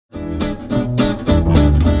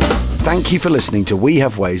Thank you for listening to We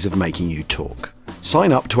Have Ways of Making You Talk.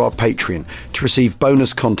 Sign up to our Patreon to receive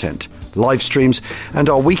bonus content, live streams, and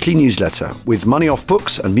our weekly newsletter with money off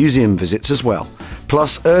books and museum visits as well,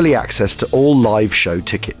 plus early access to all live show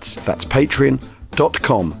tickets. That's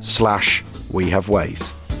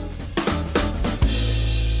patreon.com/wehaveways.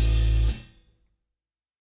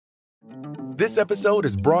 This episode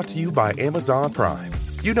is brought to you by Amazon Prime.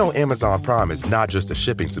 You know Amazon Prime is not just a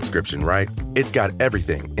shipping subscription, right? It's got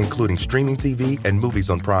everything, including streaming TV and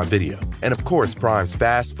movies on Prime Video. And of course, Prime's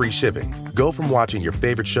fast, free shipping. Go from watching your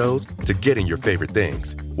favorite shows to getting your favorite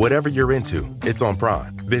things. Whatever you're into, it's on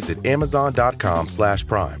Prime. Visit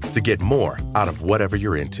amazon.com/Prime to get more out of whatever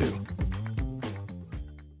you're into.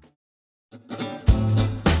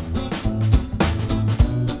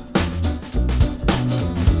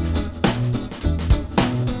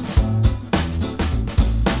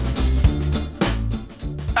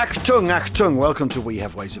 Achtung. Welcome to We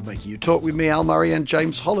Have Ways of Making You Talk with me, Al Murray, and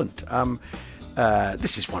James Holland.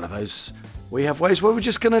 This is one of those We Have Ways where we're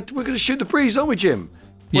gonna shoot the breeze, aren't we, Jim?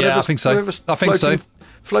 Yeah, I think so. I think so.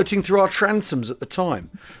 Floating through our transoms at the time.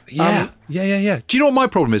 Yeah. Do you know what my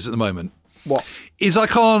problem is at the moment? What? Is I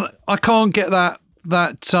can't get that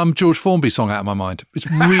George Formby song out of my mind. It's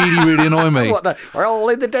really annoying me. We're all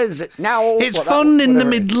in the desert now. It's fun in the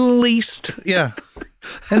Middle East. Yeah.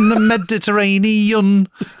 In the Mediterranean.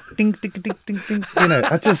 Ding, ding, ding, ding, ding. You know,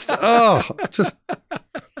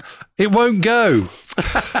 it won't go.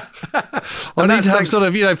 I need to have sort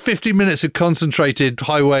of, 15 minutes of concentrated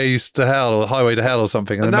highways to hell or highway to hell or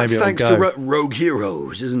something. And then that's maybe thanks it'll go. to Rogue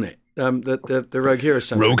Heroes, isn't it? The Rogue Heroes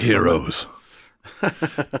song. Rogue Heroes.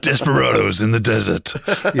 Desperados in the desert.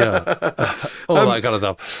 Yeah. All that kind of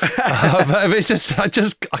stuff. It's just,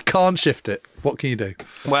 I can't shift it. What can you do?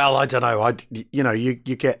 Well, I don't know. You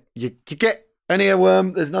get an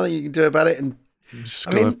earworm. There's nothing you can do about it. And you just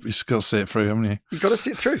got to see it through, haven't you? You've got to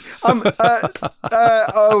see it through. Are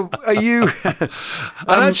you?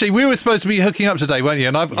 And actually, we were supposed to be hooking up today, weren't you?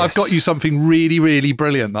 And I've got you something really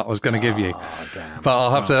brilliant that I was going to give you. Damn. But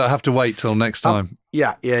I'll have to wait till next time.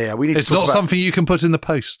 Yeah. We need. It's not something you can put in the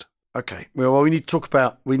post. Okay. Well, we need to talk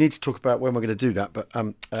about when we're going to do that. But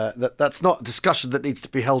that's not a discussion that needs to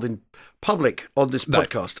be held in public on this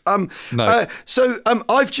podcast. No. So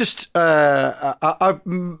I've just a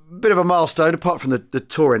bit of a milestone apart from the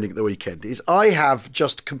tour ending at the weekend is I have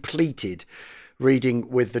just completed reading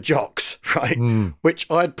with the Jocks, right? Which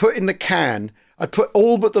I'd put in the can. I put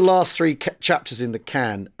all but the last three chapters in the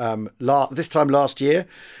can this time last year.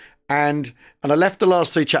 And I left the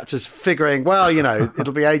last three chapters figuring, well,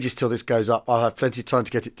 it'll be ages till this goes up. I'll have plenty of time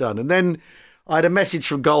to get it done. And then I had a message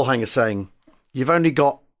from Goalhanger saying, you've only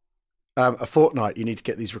got a fortnight. You need to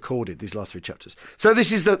get these recorded, these last three chapters. So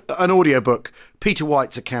this is an audiobook, Peter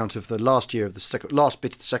White's account of the last bit of the Second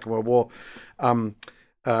World War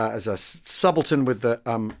as a subaltern with the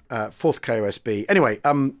 4th KOSB. Anyway,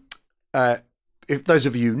 if those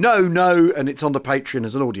of you know, and it's on the Patreon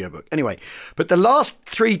as an audiobook. Anyway, but the last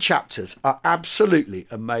three chapters are absolutely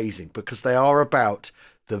amazing because they are about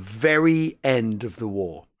the very end of the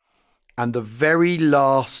war and the very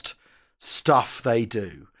last stuff they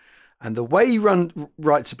do. And the way he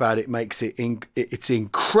writes about it makes it's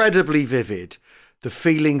incredibly vivid, the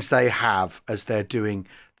feelings they have as they're doing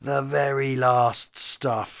the very last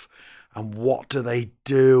stuff. And what do they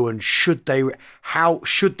do? And how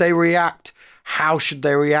should they react? How should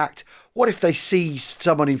they react? What if they see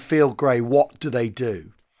someone in field grey? What do they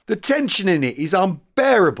do? The tension in it is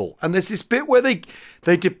unbearable. And there's this bit where they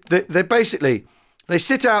basically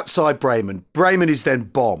sit outside Bremen. Bremen is then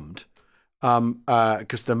bombed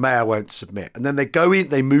because the mayor won't submit. And then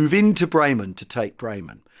they move into Bremen to take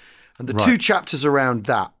Bremen. And the two chapters around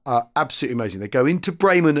that are absolutely amazing. They go into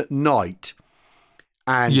Bremen at night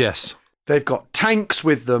and they've got tanks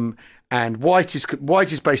with them. And White is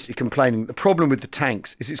basically complaining. The problem with the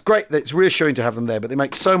tanks is it's great that it's reassuring to have them there, but they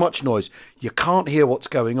make so much noise you can't hear what's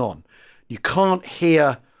going on. You can't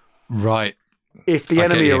hear if the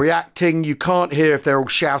enemy are reacting. You can't hear if they're all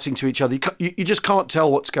shouting to each other. You just can't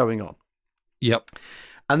tell what's going on. Yep.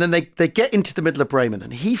 And then they get into the middle of Bremen,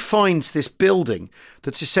 and he finds this building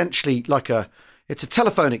that's essentially it's a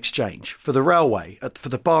telephone exchange for the railway for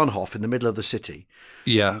the Bahnhof in the middle of the city.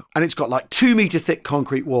 Yeah. And it's got 2 meter thick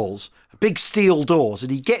concrete walls, big steel doors,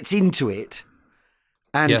 and he gets into it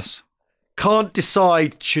and can't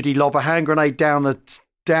decide should he lob a hand grenade down the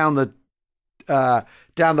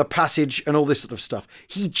down the passage and all this sort of stuff.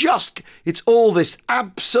 It's all this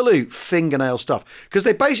absolute fingernail stuff because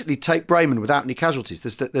they basically take Bremen without any casualties.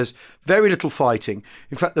 There's very little fighting.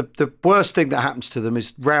 In fact, the worst thing that happens to them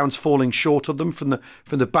is rounds falling short on them from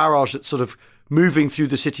the barrage that's sort of moving through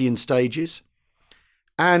the city in stages.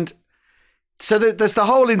 And so there's the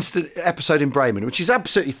whole episode in Bremen, which is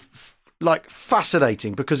absolutely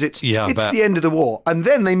fascinating because it's the end of the war, and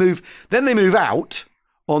then they move out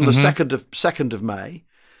on the 2nd of May.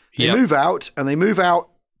 They move out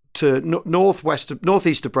to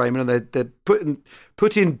northeast of Bremen, and they're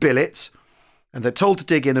put in billets, and they're told to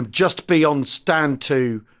dig in and just be on stand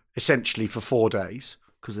to essentially for 4 days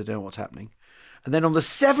because they don't know what's happening. And then on the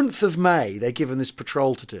 7th of May, they're given this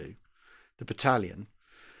patrol to do, the battalion.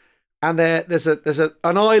 And there's an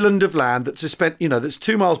island of land that's that's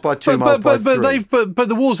 2 miles by 2 miles by 3. But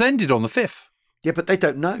the war's ended on the 5th. Yeah, but they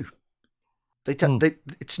don't know.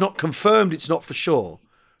 It's not confirmed. It's not for sure,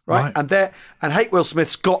 right? And Hate Will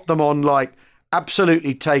Smith's got them on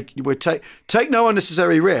absolutely take no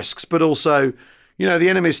unnecessary risks, but also the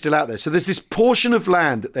enemy's still out there. So there's this portion of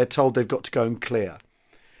land that they're told they've got to go and clear.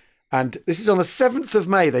 And this is on the 7th of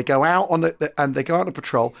May. They go out on a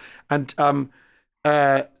patrol, and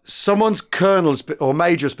someone's colonel or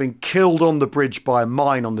major has been killed on the bridge by a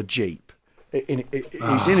mine on the Jeep.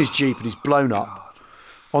 He's in his Jeep and he's blown up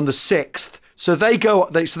on the 6th. So they do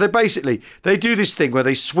this thing where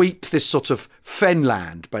they sweep this sort of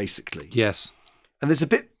fenland, basically. Yes. And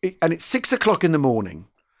it's 6 o'clock in the morning,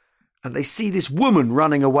 and they see this woman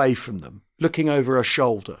running away from them, looking over her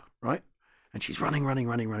shoulder, right? And she's running,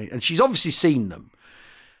 and she's obviously seen them.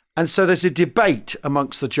 And so there's a debate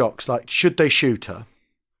amongst the jocks, should they shoot her,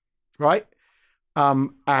 right?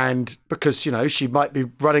 And because, she might be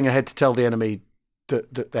running ahead to tell the enemy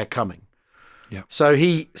that they're coming. Yeah. So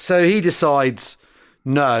he decides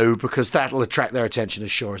no, because that'll attract their attention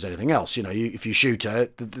as sure as anything else. If you shoot her,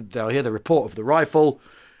 they'll hear the report of the rifle,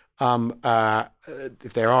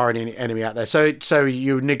 if there are any enemy out there. So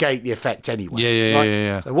you negate the effect anyway.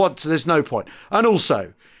 Yeah. So there's no point. And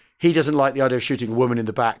also, he doesn't like the idea of shooting a woman in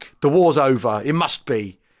the back. The war's over. It must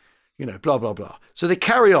be, blah, blah, blah. So they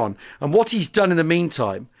carry on. And what he's done in the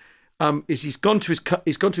meantime is he's gone to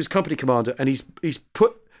his company commander, and he's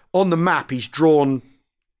put on the map, he's drawn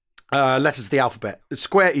letters of the alphabet.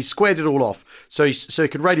 He's squared it all off. So he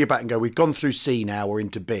can radio back and go, we've gone through C now, we're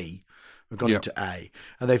into B. We've gone into A.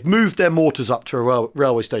 And they've moved their mortars up to a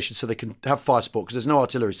railway station so they can have fire support because there's no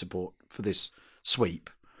artillery support for this sweep.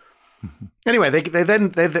 Anyway,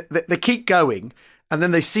 they keep going, and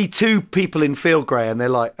then they see 2 people in field grey, and they're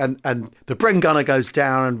like, and the Bren gunner goes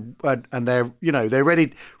down, and they're ready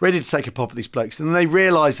to take a pop at these blokes, and then they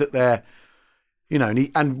realise that they're,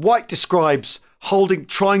 and White describes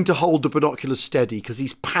trying to hold the binoculars steady because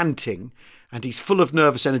he's panting and he's full of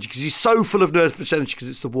nervous energy because he's so full of nervous energy because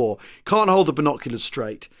it's the war, can't hold the binoculars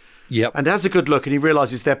straight. Yep. And has a good look, and he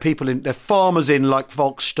realises they're farmers in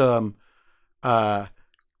Volkssturm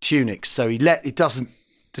tunics, so he doesn't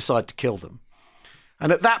decide to kill them.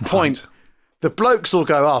 And at that point, the blokes all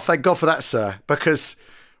go, thank God for that, sir, because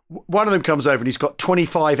one of them comes over and he's got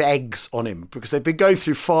 25 eggs on him because they've been going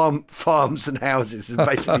through farms and houses and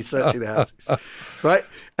basically searching the houses, right?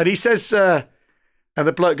 And he says, and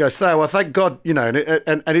the bloke goes, well, thank God,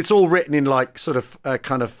 and it's all written in sort of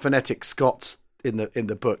kind of phonetic Scots in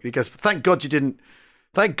the book. He goes, thank God you didn't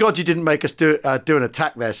make us do an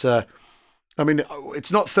attack there, sir. I mean,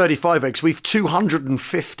 it's not 35 eggs. We've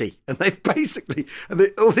 250, and they've basically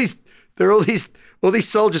all these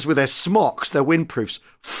soldiers with their smocks, their windproofs,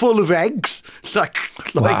 full of eggs,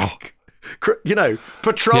 wow.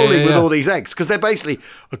 Patrolling with all these eggs because they're basically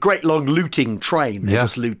a great long looting train. They're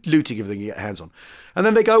just looting everything you get hands on, and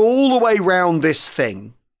then they go all the way round this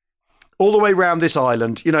thing, all the way round this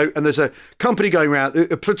island, and there's a company going around,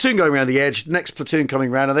 a platoon going around the edge, next platoon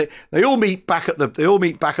coming around, and they all meet back at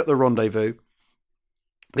the rendezvous.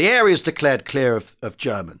 The area is declared clear of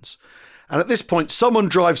Germans. And at this point, someone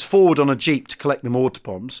drives forward on a Jeep to collect the mortar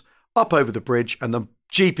bombs up over the bridge, and the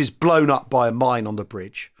Jeep is blown up by a mine on the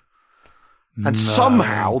bridge. And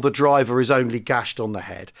somehow the driver is only gashed on the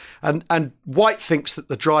head. And White thinks that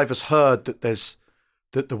the driver's heard that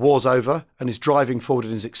the war's over and is driving forward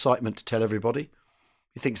in his excitement to tell everybody.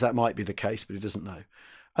 He thinks that might be the case, but he doesn't know.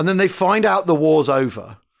 And then they find out the war's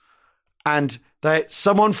over, and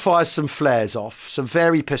someone fires some flares off. Some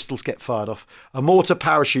Very pistols get fired off. A mortar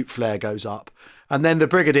parachute flare goes up. And then the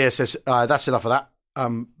brigadier says, that's enough of that.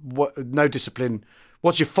 No discipline.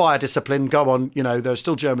 What's your fire discipline? Go on. There are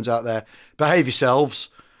still Germans out there. Behave yourselves.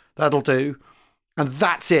 That'll do. And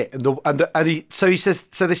that's it. So he says,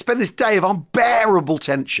 so they spend this day of unbearable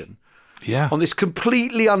tension. Yeah. On this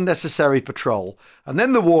completely unnecessary patrol. And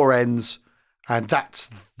then the war ends, and that's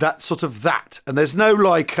sort of that. And there's no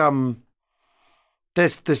like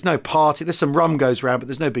there's no party. There's some rum goes around, but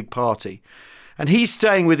there's no big party. And he's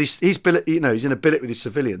staying with his billet, he's in a billet with his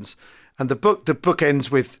civilians. And the book ends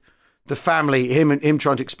with the family, him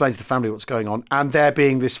trying to explain to the family what's going on, and there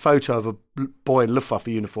being this photo of a boy in Luftwaffe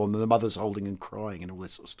uniform and the mother's holding and crying and all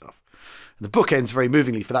this sort of stuff. And the book ends very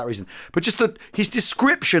movingly for that reason. But just his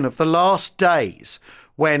description of the last days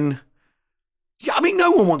when,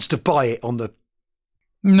 no one wants to buy it on the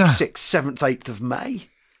 6th, 7th, 8th of May.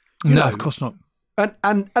 No, of course not.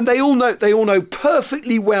 And they all know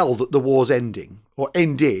perfectly well that the war's ending or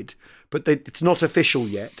ended, but it's not official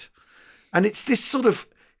yet. And it's this sort of,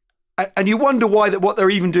 and you wonder what they're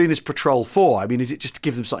even doing this patrol for. I mean, is it just to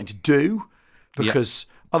give them something to do? Because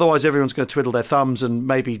otherwise everyone's going to twiddle their thumbs and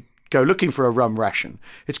maybe go looking for a rum ration.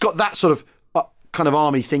 It's got that sort of kind of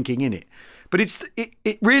army thinking in it. But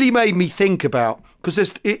it really made me think about, because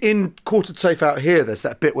there's in Quartered Safe Out Here, there's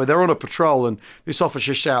that bit where they're on a patrol and this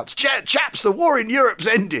officer shouts, "Chaps, the war in Europe's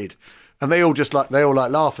ended," and they all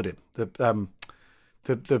laugh at him.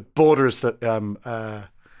 The borderers that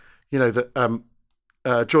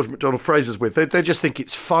George MacDonald Fraser's with, they just think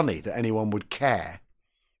it's funny that anyone would care,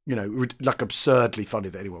 like absurdly funny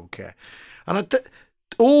that anyone would care. And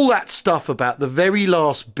all that stuff about the very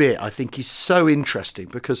last bit, I think, is so interesting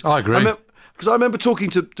because I agree. Because I remember talking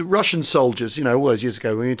to Russian soldiers, all those years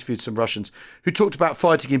ago when we interviewed some Russians who talked about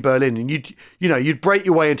fighting in Berlin, and you'd break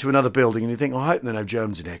your way into another building and you'd think, I hope there are no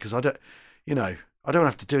Germans in here because I don't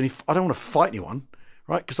have to do I don't want to fight anyone,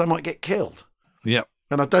 right? Because I might get killed. Yeah.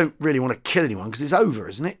 And I don't really want to kill anyone because it's over,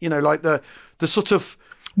 isn't it? Like the sort of.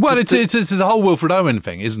 Well, it's a whole Wilfred Owen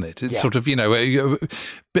thing, isn't it? It's sort of,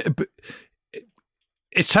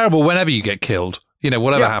 it's terrible whenever you get killed.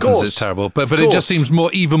 Whatever happens, it's terrible. But it just seems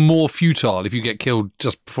even more futile if you get killed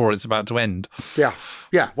just before it's about to end. Yeah,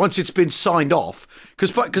 yeah. Once it's been signed off,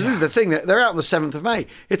 because this is the thing, they're out on the 7th of May.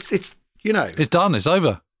 It's done. It's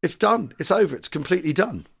over. It's done. It's over. It's completely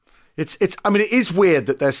done. It is weird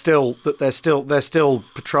that they're still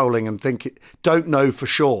patrolling and don't know for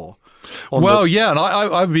sure. And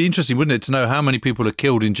I'd be interested, wouldn't it, to know how many people are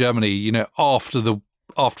killed in Germany, after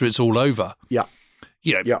it's all over. Yeah.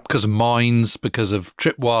 Because of mines, because of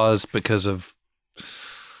tripwires, because of...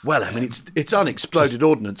 Well, it's unexploded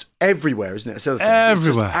ordnance everywhere, isn't it? It's everywhere.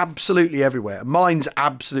 It's just absolutely everywhere. Mines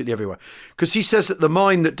absolutely everywhere. Because he says that the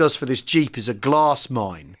mine that does for this Jeep is a glass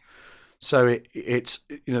mine. So it's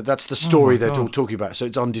that's the story they're all talking about. So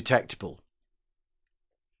it's undetectable.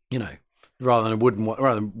 Rather than wood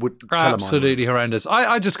telemark. Absolutely horrendous.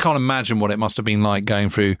 I just can't imagine what it must have been like going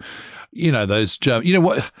through, those German.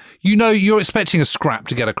 You're expecting a scrap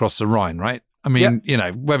to get across the Rhine, right? I mean,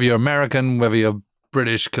 whether you're American, whether you're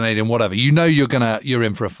British, Canadian, whatever, you're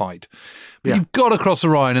in for a fight. But you've got to cross the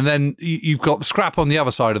Rhine, and then you've got the scrap on the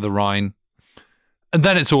other side of the Rhine, and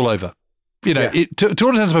then it's all over. To all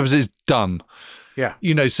intents and purposes, it's done. Yeah.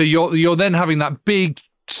 So you're then having that big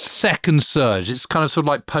second surge. It's kind of sort of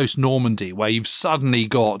like post-Normandy, where you've suddenly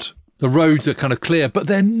got the roads are kind of clear, but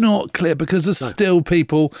they're not clear because there's still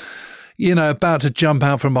people, about to jump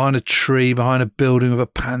out from behind a tree, behind a building with a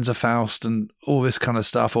Panzerfaust and all this kind of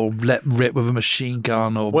stuff, or let rip with a machine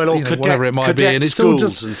gun, or whatever it might be. And it's all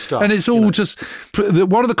just stuff, and it's all just.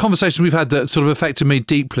 One of the conversations we've had that sort of affected me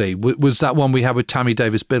deeply was that one we had with Tammy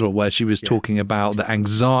Davis Biddle, where she was talking about the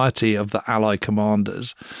anxiety of the Allied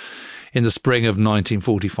commanders in the spring of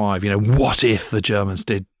 1945, what if the Germans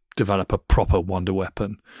did develop a proper wonder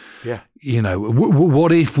weapon? Yeah.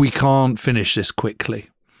 What if we can't finish this quickly?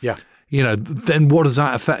 Yeah. Then what does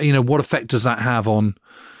that affect? What effect does that have on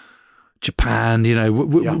Japan?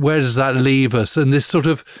 Where does that leave us? And this sort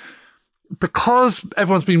of, because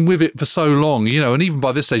everyone's been with it for so long, and even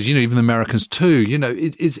by this stage, even the Americans too,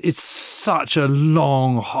 it's such a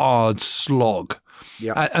long, hard slog.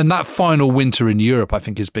 Yeah. And that final winter in Europe, I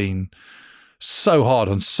think, has been so hard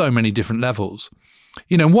on so many different levels.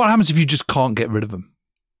 What happens if you just can't get rid of them?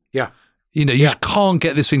 Yeah. You just can't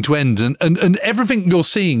get this thing to end. And everything you're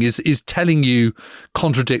seeing is telling you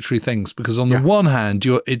contradictory things, because on the one hand,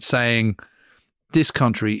 it's saying this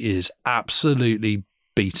country is absolutely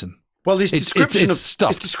beaten. Well, this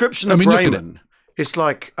description of Bremen, it's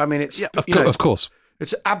like, of course.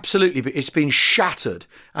 It's absolutely, it's been shattered,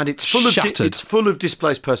 and it's full of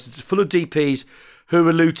displaced persons. It's full of DPs who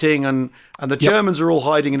are looting, and the Germans are all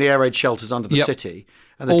hiding in the air raid shelters under the city,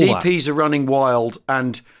 and the DPs are running wild,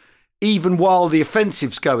 and even while the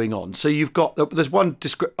offensive's going on. So you've got, there's one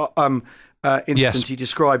instance he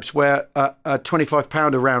describes where a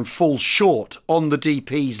 25-pounder round falls short on the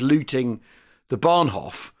DPs looting the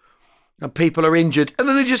Bahnhof, and people are injured, and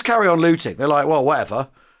then they just carry on looting. They're like, well, whatever,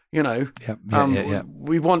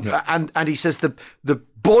 we want, and he says the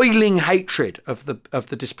boiling hatred of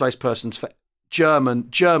the displaced persons for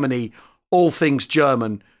Germany, all things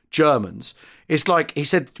Germans. It's like he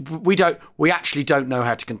said, we actually don't know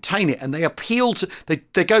how to contain it, and they appeal to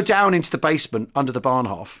they go down into the basement under the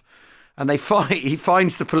Bahnhof, and he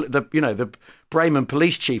finds the Bremen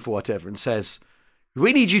police chief or whatever, and says,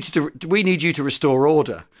 we need you to restore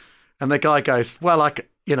order. And the guy goes, well, I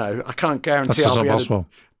can't guarantee I'll be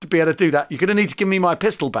able to do that. You're going to need to give me my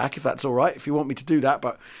pistol back if that's all right, if you want me to do that.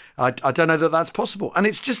 But I don't know that that's possible. And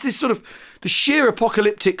it's just this sort of the sheer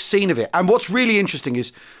apocalyptic scene of it. And what's really interesting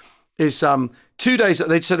is 2 days.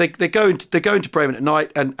 They go into Bremen at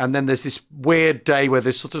night, and then there's this weird day where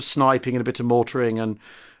there's sort of sniping and a bit of mortaring and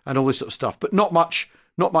all this sort of stuff. But not much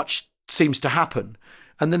seems to happen.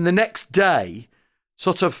 And then the next day,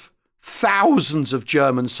 sort of thousands of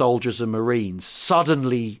German soldiers and Marines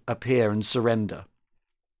suddenly appear and surrender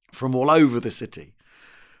from all over the city,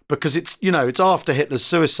 because it's after Hitler's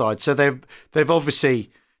suicide. So they've obviously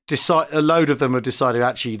decided, a load of them have decided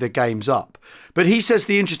actually the game's up. But he says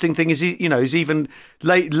the interesting thing is, is even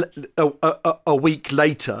late a week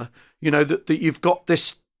later, that you've got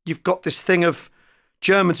this thing of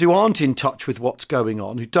Germans who aren't in touch with what's going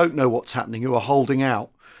on, who don't know what's happening, who are holding out.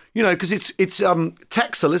 Because it's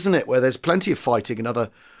Texel, isn't it, where there's plenty of fighting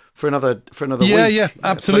for another week. Yeah,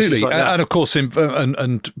 absolutely, like and of course,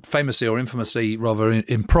 and famously or infamously, rather,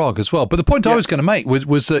 in Prague as well. But the point I was going to make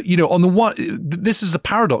was that on the one, this is the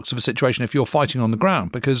paradox of a situation if you're fighting on the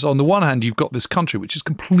ground, because on the one hand you've got this country which is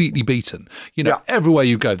completely beaten. Everywhere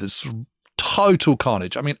you go, there's total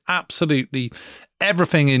carnage. I mean, absolutely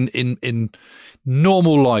everything in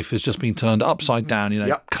normal life has just been turned upside down,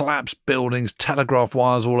 collapsed buildings, telegraph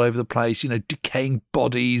wires all over the place, decaying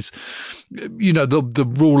bodies,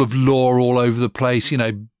 the rule of law all over the place,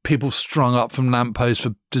 people strung up from lampposts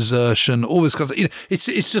for desertion, all this kind of, it's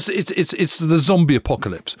the zombie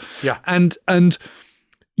apocalypse. Yeah. And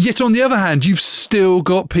yet on the other hand, you've still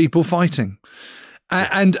got people fighting.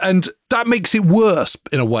 And that makes it worse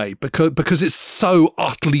in a way because it's so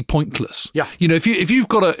utterly pointless. Yeah. If you've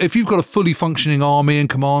got a fully functioning army and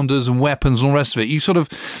commanders and weapons and all the rest of it,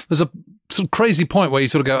 there's a sort of crazy point where you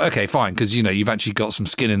sort of go, okay, fine, because you've actually got some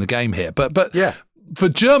skin in the game here. But yeah. For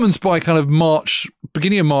Germans by kind of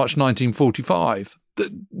beginning of March 1945.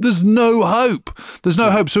 There's no hope. There's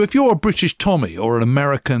no hope. So if you're a British Tommy or an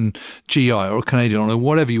American GI or a Canadian or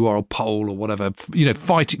whatever you are, a Pole or whatever,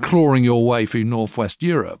 fighting, clawing your way through Northwest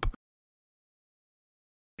Europe,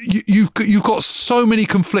 you've got so many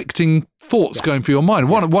conflicting thoughts going through your mind.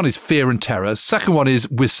 One is fear and terror. Second one is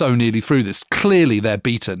we're so nearly through this. Clearly they're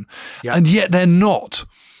beaten, and yet they're not.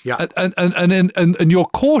 Yeah, and your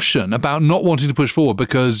caution about not wanting to push forward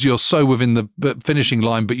because you're so within the finishing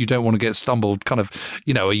line, but you don't want to get stumbled kind of,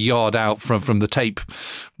 a yard out from the tape,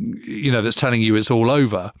 that's telling you it's all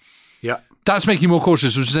over. Yeah, that's making you more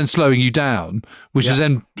cautious, which is then slowing you down, which is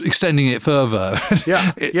then extending it further.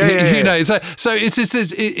 Yeah. So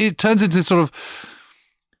it turns into sort of.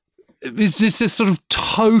 It's this sort of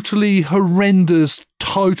totally horrendous,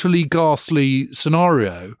 totally ghastly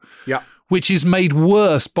scenario. Yeah. Which is made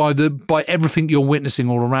worse by everything you're witnessing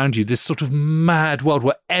all around you. This sort of mad world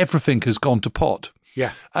where everything has gone to pot.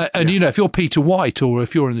 Yeah. If you're Peter White or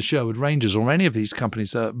if you're in the Sherwood Rangers or any of these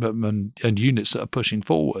companies and units that are pushing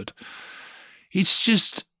forward,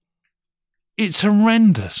 it's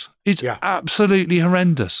horrendous. It's absolutely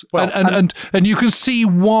horrendous. Well, and you can see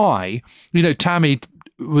why, Tammy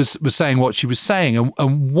was saying what she was saying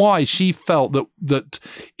and why she felt that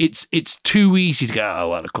it's too easy to go, oh,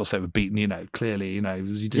 well, of course they were beaten, clearly, you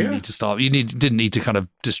didn't need to start, didn't need to kind of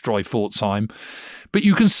destroy Pforzheim. But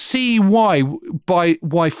you can see why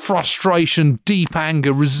frustration, deep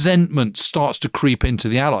anger, resentment starts to creep into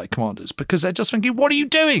the Allied commanders, because they're just thinking, what are you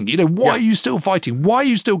doing? Why are you still fighting? Why are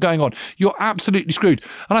you still going on? You're absolutely screwed.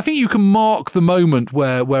 And I think you can mark the moment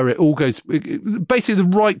where it all goes, basically the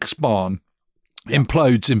Reichsbahn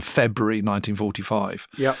implodes in February 1945.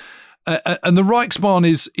 Yeah, and the Reichsbahn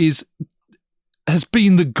has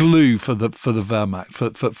been the glue for the Wehrmacht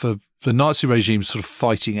for the Nazi regime's sort of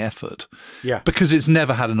fighting effort. Yeah, because it's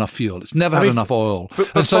never had enough fuel, it's never had enough oil,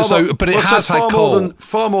 but it has had coal.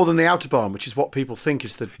 Far more than the Autobahn, which is what people think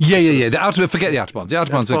is the Forget the Autobahns. The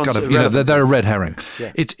Autobahns are kind of they're a red herring.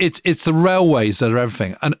 Yeah. It's the railways that are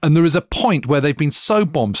everything, and there is a point where they've been so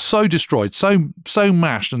bombed, so destroyed, so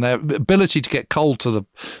mashed, and their ability to get coal to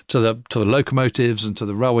the locomotives and to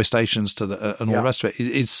the railway stations and all the rest of it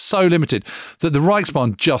is so limited that the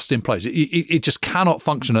Reichsbahn just implodes. It just cannot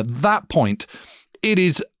function at that point. It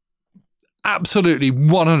is absolutely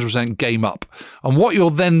 100% game up. And what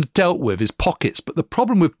you're then dealt with is pockets. But the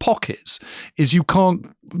problem with pockets is you can't,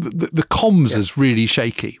 the comms is really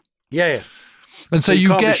shaky. Yeah. And so you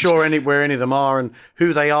can't get be sure where any of them are and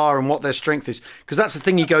who they are and what their strength is, because that's the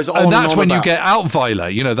thing he goes on and that's on when about. You get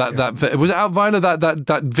Altweiler. You know that was it Altweiler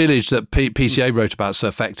that village that PCA wrote about so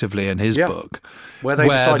effectively in his book, where they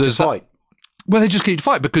decide to fight. Well, they just keep to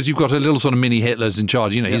fight because you've got a little sort of mini Hitler's in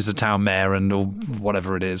charge. You know, he's the town mayor or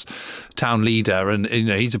whatever it is, town leader, and you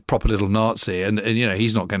know he's a proper little Nazi, and you know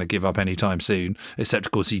he's not going to give up anytime soon. Except,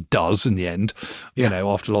 of course, he does in the end. You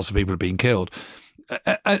know, after lots of people have been killed.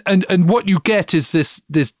 And what you get is this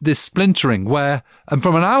splintering where, and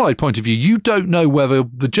from an Allied point of view, you don't know whether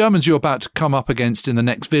the Germans you're about to come up against in the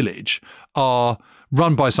next village are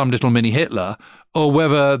run by some little mini Hitler or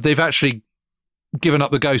whether they've actually given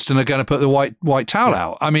up the ghost and are going to put the white towel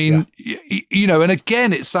out. I mean, you know, and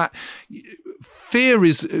again, it's that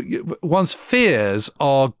one's fears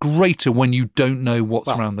are greater when you don't know what's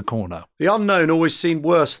around the corner. The unknown always seemed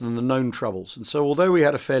worse than the known troubles. And so although we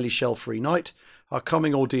had a fairly shell-free night, our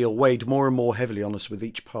coming ordeal weighed more and more heavily on us with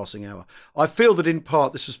each passing hour. I feel that in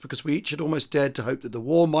part this was because we each had almost dared to hope that the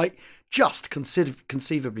war might just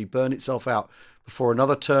conceivably burn itself out before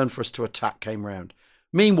another turn for us to attack came round.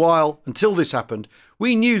 Meanwhile, until this happened,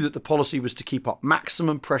 we knew that the policy was to keep up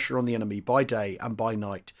maximum pressure on the enemy by day and by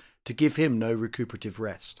night to give him no recuperative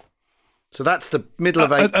rest. So that's the middle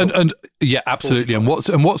of April. And yeah, absolutely.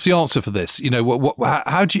 45. And what's the answer for this? You know,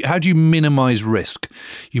 how do you minimise risk?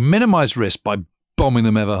 You minimise risk by bombing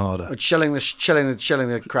them ever harder. And shelling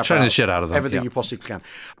the crap shelling out. The shit out of them. Everything you possibly can.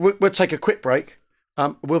 We'll take a quick break.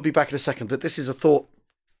 We'll be back in a second. But this is a thought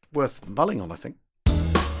worth mulling on, I think.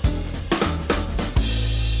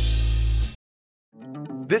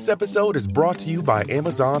 This episode is brought to you by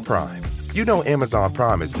Amazon Prime. You know Amazon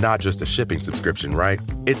Prime is not just a shipping subscription, right?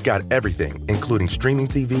 It's got everything, including streaming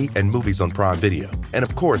TV and movies on Prime Video. And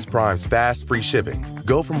of course, Prime's fast, free shipping.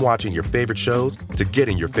 Go from watching your favorite shows to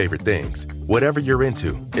getting your favorite things. Whatever you're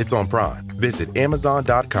into, it's on Prime. Visit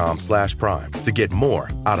Amazon.com/Prime to get more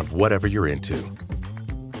out of whatever you're into.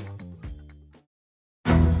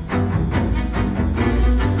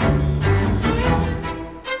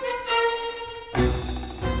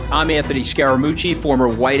 I'm Anthony Scaramucci, former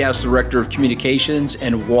White House Director of Communications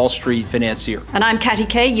and Wall Street financier. And I'm Katty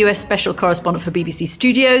Kay, US Special Correspondent for BBC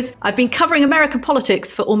Studios. I've been covering American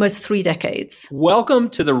politics for almost 3 decades. Welcome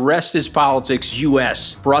to The Rest is Politics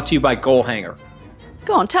US, brought to you by Goalhanger.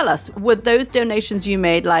 Go on, tell us, were those donations you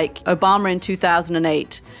made, like Obama in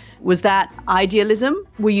 2008, was that idealism?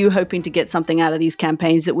 Were you hoping to get something out of these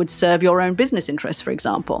campaigns that would serve your own business interests, for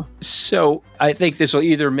example? So I think this will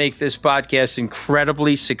either make this podcast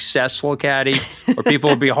incredibly successful, Katty, or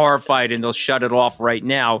people will be horrified and they'll shut it off right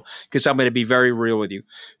now because I'm going to be very real with you.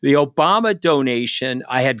 The Obama donation,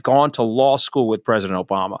 I had gone to law school with President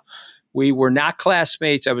Obama. We were not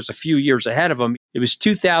classmates. I was a few years ahead of him. It was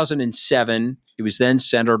 2007. He was then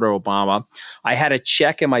Senator Obama. I had a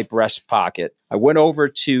check in my breast pocket. I went over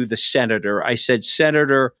to the senator. I said,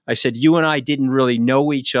 Senator, you and I didn't really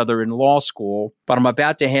know each other in law school, but I'm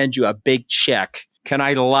about to hand you a big check. Can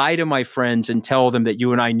I lie to my friends and tell them that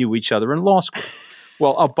you and I knew each other in law school?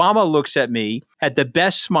 Well, Obama looks at me, had the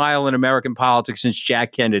best smile in American politics since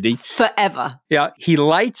Jack Kennedy. Forever. Yeah, he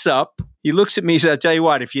lights up. He looks at me and says, I'll tell you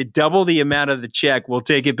what, if you double the amount of the check, we'll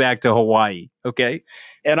take it back to Hawaii. Okay.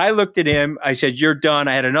 And I looked at him. I said, you're done.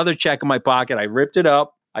 I had another check in my pocket. I ripped it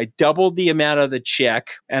up. I doubled the amount of the check.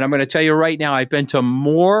 And I'm going to tell you right now, I've been to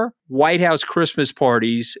more White House Christmas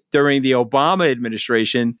parties during the Obama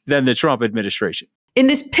administration than the Trump administration. In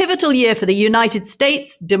this pivotal year for the United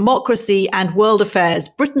States, democracy, and world affairs,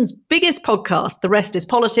 Britain's biggest podcast, The Rest is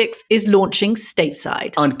Politics, is launching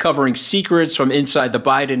stateside. Uncovering secrets from inside the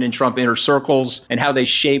Biden and Trump inner circles and how they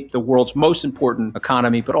shape the world's most important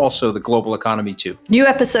economy, but also the global economy too. New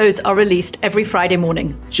episodes are released every Friday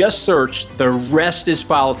morning. Just search The Rest is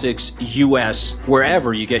Politics US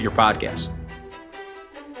wherever you get your podcasts.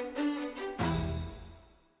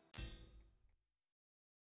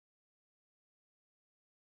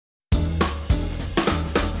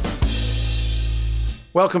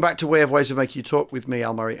 Welcome back to We Have Ways of Making You Talk with me,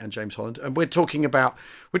 Al Murray, and James Holland. And we're kicking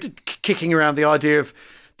around the idea of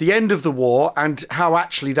the end of the war and how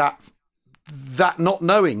actually that not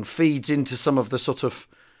knowing feeds into some of the sort of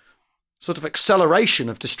acceleration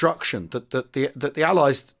of destruction that the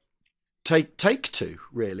Allies take to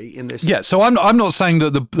really in this. Yeah, so I'm not saying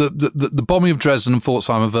that the bombing of Dresden and Fort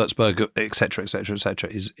Simon, Würzburg, etc.,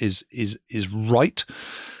 is right,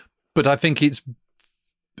 but I think it's.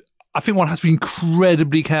 I think one has to be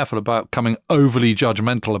incredibly careful about becoming overly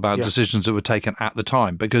judgmental about decisions that were taken at the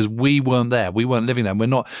time, because we weren't there. We weren't living there.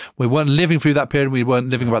 We weren't living through that period. We weren't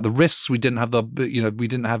living about the risks. We didn't have we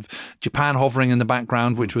didn't have Japan hovering in the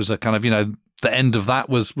background, which was a kind of, the end of that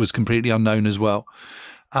was completely unknown as well.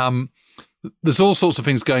 There's all sorts of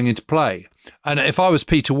things going into play. And if I was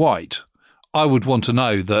Peter White, I would want to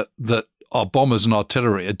know that our bombers and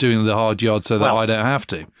artillery are doing the hard yard so that I don't have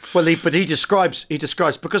to. Well, he describes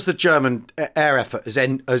because the German air effort is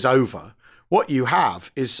over. What you have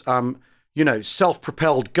is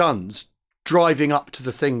self-propelled guns driving up to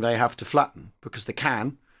the thing they have to flatten because they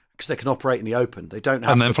can operate in the open. They don't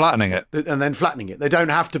have flattening it. And then flattening it. They don't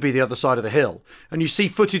have to be the other side of the hill. And you see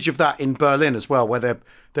footage of that in Berlin as well, where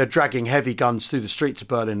they're dragging heavy guns through the streets of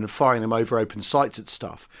Berlin and firing them over open sights at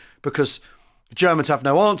stuff, because the Germans have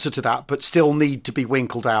no answer to that, but still need to be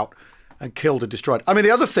winkled out and killed and destroyed. I mean,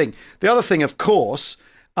 the other thing, of course,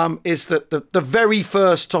 is that the very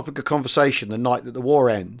first topic of conversation the night that the war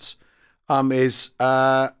ends is,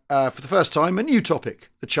 for the first time, a new topic.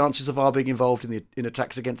 The chances of our being involved in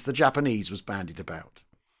attacks against the Japanese was bandied about.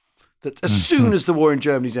 That as soon as the war in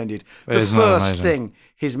Germany's ended, the first thing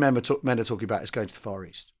his men are talking about is going to the Far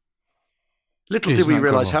East. Little did we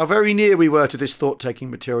realise how very near we were to this thought taking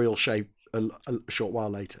material shape a short while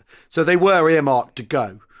later. So they were earmarked to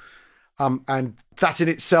go. And that in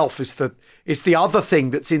itself is the other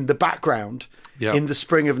thing that's in the background in the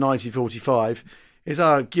spring of 1945 is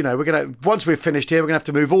once we're finished here, we're going to have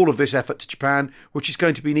to move all of this effort to Japan, which is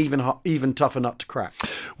going to be an even tougher nut to crack.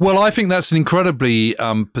 Well, I think that's an incredibly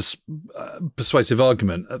persuasive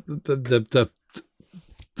argument. The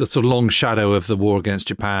sort of long shadow of the war against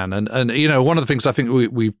Japan. And one of the things I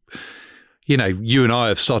think we you and I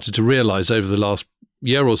have started to realise over the last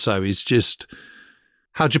year or so is just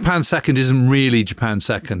how Japan Second isn't really Japan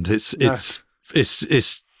Second. It's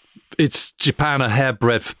Japan a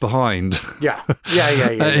hairbreadth behind. Yeah.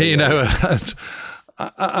 I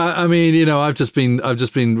mean, I've just been.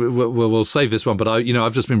 We'll save this one, but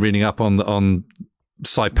I've just been reading up on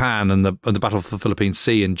Saipan and the Battle of the Philippine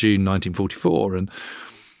Sea in June 1944, and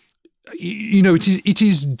it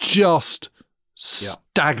is just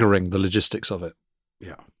staggering, the logistics of it.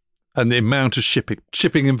 Yeah. And the amount of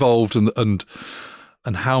shipping involved and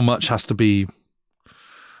how much has to be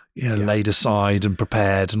laid aside and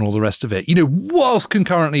prepared and all the rest of it. Whilst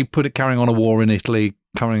concurrently carrying on a war in Italy,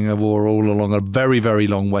 carrying a war all along a very, very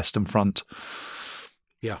long Western Front.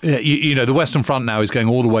 Yeah. The Western Front now is going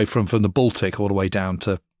all the way from the Baltic all the way down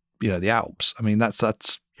to, the Alps. I mean, that's a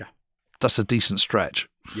decent stretch.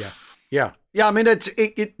 Yeah. Yeah. Yeah. I mean,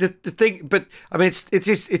 the thing, but I mean, it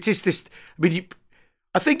is this, I mean,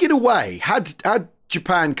 I think in a way, had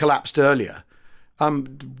Japan collapsed earlier,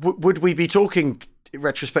 would we be talking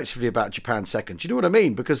retrospectively about Japan Second? Do you know what I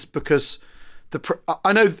mean? Because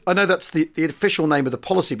I know that's the official name of the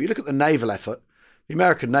policy, but you look at the naval effort, the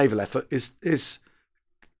American naval effort is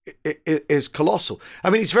colossal. I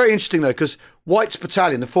mean, it's very interesting though, because White's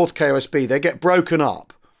battalion, the 4th KOSB, they get broken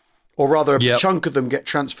up, or rather a chunk of them get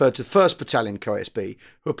transferred to the 1st Battalion KOSB,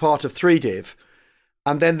 who are part of 3 Div,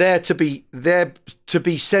 and then they're to be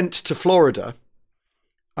sent to Florida,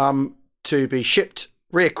 to be shipped,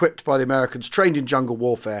 re-equipped by the Americans, trained in jungle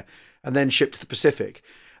warfare, and then shipped to the Pacific.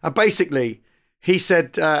 And basically, he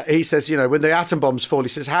says, when the atom bombs fall, he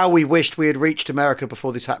says, how we wished we had reached America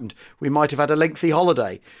before this happened. We might have had a lengthy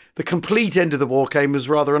holiday. The complete end of the war came as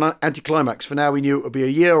rather an anticlimax, for now we knew it would be a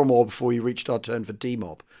year or more before we reached our turn for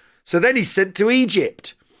demob. So then he's sent to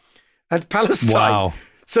Egypt and Palestine. Wow.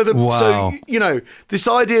 So this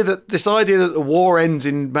idea that the war ends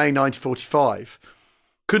in May 1945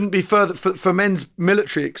 couldn't be further for men's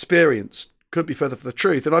military experience. Could be further from the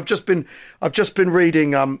truth. And I've just been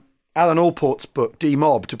reading Alan Allport's book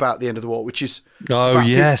Demobbed about the end of the war, which is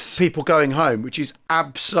people going home, which is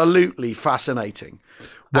absolutely fascinating.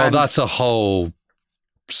 Well, that's a whole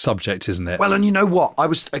subject, isn't it? Well, and you know what? I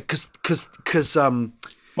was because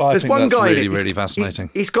there's one guy really fascinating.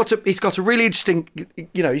 He's got a really interesting.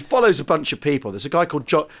 He follows a bunch of people. There's a guy called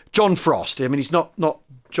John Frost. I mean, he's not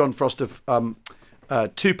John Frost of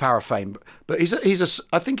 2 Power fame, but I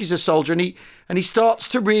think he's a soldier, and he starts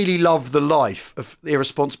to really love the life of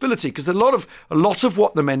irresponsibility, because a lot of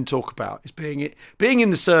what the men talk about is being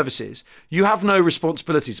in the services. You have no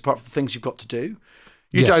responsibilities apart from the things you've got to do.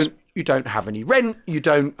 You don't have any rent. You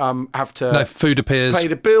don't have to food appears, pay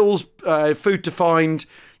the bills, food to find.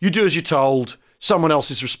 You do as you're told. Someone else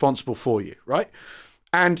is responsible for you, right?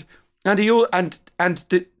 And in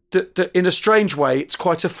a strange way, it's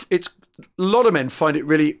a lot of men find it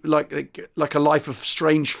really like a life of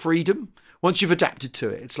strange freedom. Once you've adapted to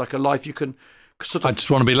it, it's like a life you can sort of. I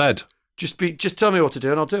just want to be led. Just tell me what to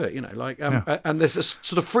do and I'll do it. And there's a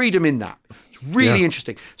sort of freedom in that. It's really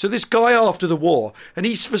interesting. So this guy after the war, and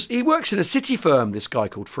he works in a city firm. This guy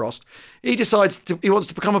called Frost. He decides he wants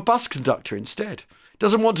to become a bus conductor instead.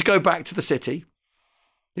 Doesn't want to go back to the city.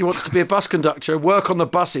 He wants to be a bus conductor, work on the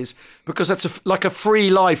buses, because that's like a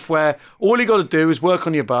free life where all you got to do is work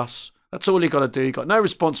on your bus. That's all you got to do. You've got no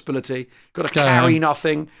responsibility. You've got to carry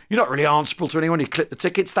nothing. You're not really answerable to anyone. You clip the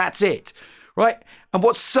tickets. That's it. Right? And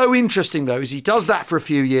what's so interesting, though, is he does that for a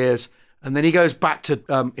few years and then he goes back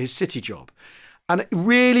to his city job. And it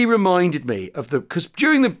really reminded me of because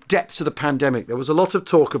during the depths of the pandemic, there was a lot of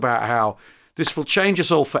talk about how this will change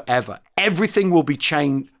us all forever. Everything will be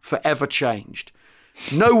forever changed.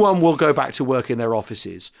 No one will go back to work in their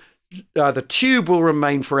offices. The tube will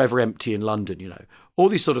remain forever empty in London, all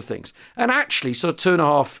these sort of things. And actually, sort of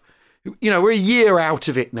 2.5, we're a year out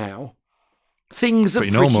of it now. Things have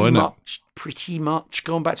pretty much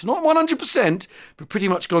gone back to not 100%, but pretty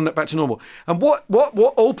much gone back to normal. And what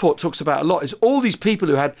Allport talks about a lot is all these people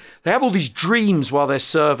they have all these dreams while they're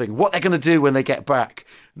serving, what they're going to do when they get back,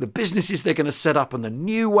 the businesses they're going to set up and the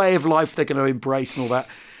new way of life they're going to embrace and all that.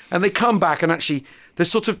 And they come back and actually there's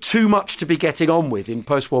sort of too much to be getting on with in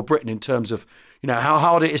post-war Britain in terms of, how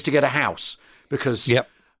hard it is to get a house because,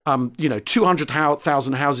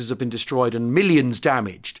 200,000 houses have been destroyed and millions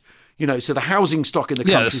damaged. So the housing stock in the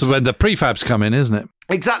country. Yeah, that's when the prefabs come in, isn't it?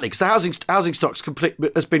 Exactly, because the housing stock's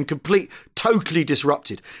has been totally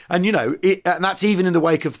disrupted, and and that's even in the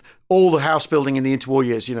wake of all the house building in the interwar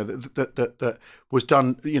years. That was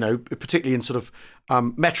done. Particularly in sort of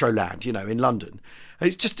Metroland. In London.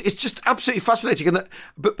 It's just absolutely fascinating, and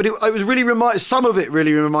it was really some of it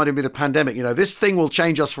really reminded me of the pandemic. This thing will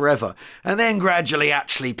change us forever, and then gradually,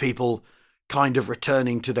 actually, people kind of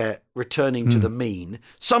returning to the mean.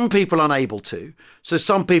 Some people unable to. So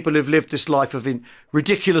some people who've lived this life of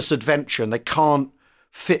ridiculous adventure and they can't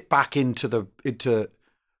fit back into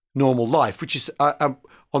normal life, which is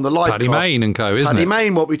on the live Paddy cast. Mayne and co, isn't Paddy it?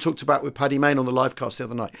 Mayne, what we talked about with Paddy Mayne on the live cast the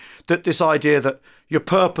other night, that this idea that your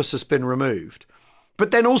purpose has been removed.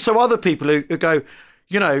 But then also other people who go,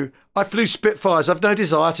 I flew Spitfires. I've no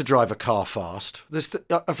desire to drive a car fast.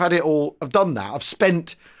 I've had it all. I've done that. I've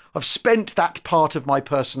spent that part of my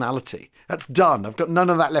personality. That's done. I've got none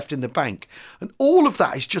of that left in the bank. And all of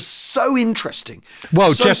that is just so interesting.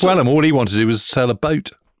 Well, Jeff Wellham, all he wanted to do was sail a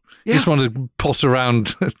boat. Yeah. He just wanted to pot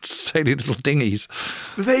around sailing little dinghies.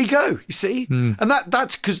 There you go, you see? And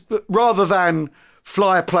that's because rather than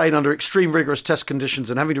fly a plane under extreme rigorous test conditions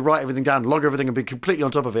and having to write everything down, log everything and be completely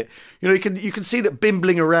on top of it, you can see that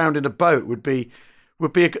bimbling around in a boat would be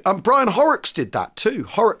Brian Horrocks did that too.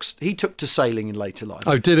 Horrocks, he took to sailing in later life.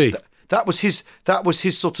 Oh, did he? That was his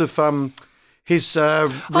sort of release. I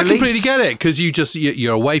completely get it because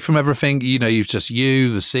you're away from everything. You've just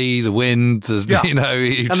the sea, the wind. And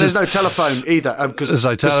there's no telephone either. There's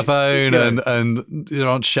no telephone, and there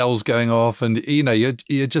aren't shells going off, and you're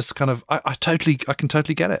just kind of. I can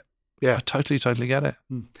totally get it. Yeah, I totally get it.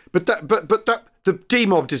 But the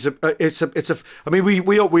demobbed is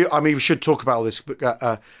we should talk about all this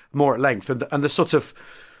more at length and the sort of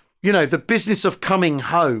the business of coming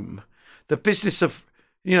home, the business of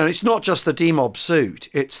it's not just the demob suit,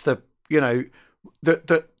 it's you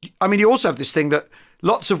also have this thing that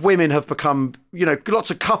lots of women have become lots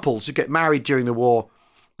of couples who get married during the war,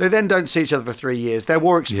 they then don't see each other for 3 years, their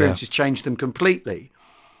war experiences change them completely,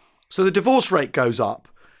 so the divorce rate goes up.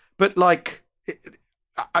 But Melvin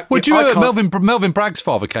Bragg's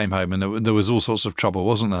father came home and there was all sorts of trouble,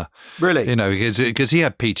 wasn't there? Really? Because he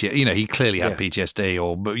had PTSD. He clearly had PTSD,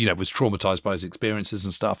 or was traumatized by his experiences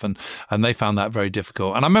and stuff, and they found that very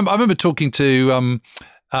difficult. And I remember talking to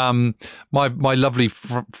my lovely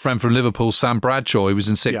friend from Liverpool, Sam Bradshaw, who was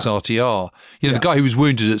in 6 RTR. The guy who was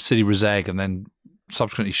wounded at Sidi Rezegh and then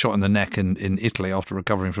subsequently shot in the neck in Italy after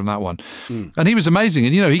recovering from that one. And he was amazing.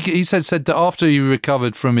 And, he said that after he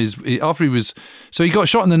recovered from he got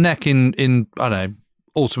shot in the neck in I don't know,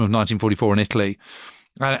 autumn of 1944 in Italy.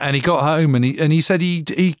 And he got home and he said he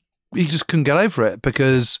just couldn't get over it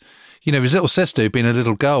because, his little sister, who'd been a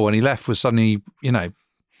little girl when he left, was suddenly,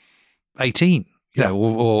 18.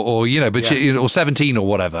 Or 17 or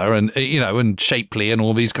whatever, and and shapely and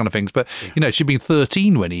all these kind of things. But she'd been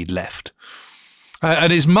 13 when he'd left.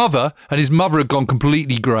 And his mother had gone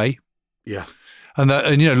completely grey. Yeah. And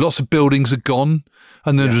lots of buildings had gone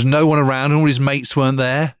and there was no one around and all his mates weren't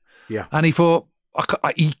there. Yeah. And he thought,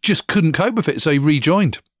 he just couldn't cope with it. So he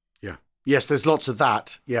rejoined. Yeah. Yes, there's lots of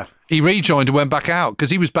that. Yeah. He rejoined and went back out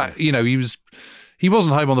because he was back, he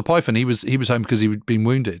wasn't home on the Python. He was home because he'd been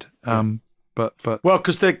wounded. But well,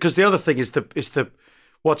 because the other thing is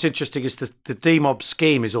what's interesting is the demob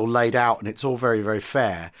scheme is all laid out and it's all very, very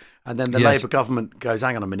fair. And then the Yes. Labour government goes,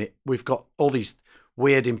 hang on a minute, we've got all these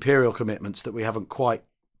weird imperial commitments that we haven't quite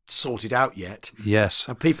sorted out yet. Yes.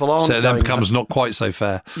 And people aren't So it then going becomes not quite so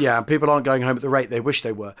fair. Yeah, and people aren't going home at the rate they wish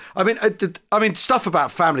they were. I mean, stuff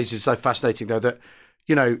about families is so fascinating, though, that,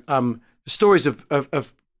 you know, stories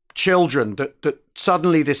of children that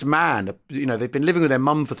suddenly this man, you know, they've been living with their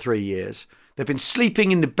mum for 3 years. They've been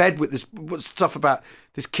sleeping in the bed with this stuff about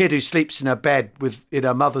this kid who sleeps in her bed in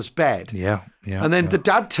her mother's bed. Yeah. And then the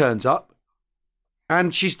dad turns up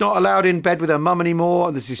and she's not allowed in bed with her mum anymore.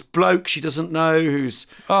 And there's this bloke she doesn't know who's,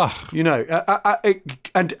 you know,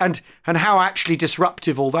 and how actually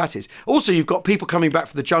disruptive all that is. Also, you've got people coming back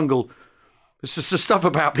from the jungle. There's stuff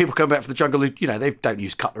about people coming back from the jungle who, you know, they don't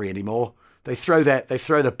use cutlery anymore. They throw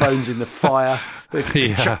the bones in the fire. They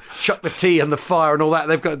chuck the tea in the fire and all that.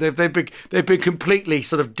 They've been completely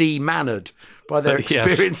sort of de-mannered by their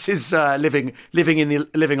experiences living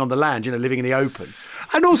on the land. You know, living in the open.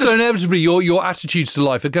 And also, inevitably, your attitudes to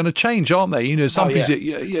life are going to change, aren't they? You know, some things,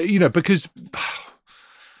 you know, because.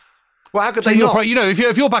 Well, how could they not? You know,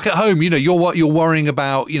 if you're back at home, you know, you're worrying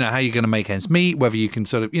about, you know, how you're going to make ends meet, whether you can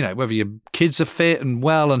sort of, you know, whether your kids are fit and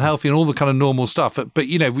well and healthy and all the kind of normal stuff. But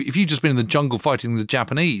you know, if you've just been in the jungle fighting the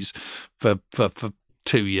Japanese for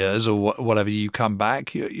 2 years or whatever, you come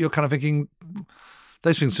back, you're kind of thinking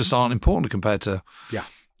those things just aren't important compared to, you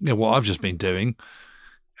know, what I've just been doing.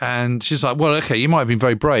 And she's like, well, okay, you might have been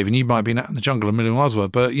very brave and you might have been out in the jungle a million miles away,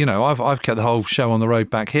 but you know, I've kept the whole show on the road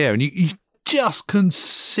back here, and you just can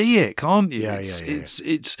see it, can't you?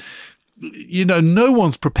 It's you know, no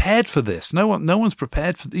one's prepared for this. No one's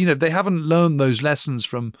prepared for, you know, they haven't learned those lessons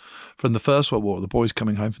from the First World War, the boys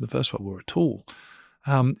coming home from the First World War at all.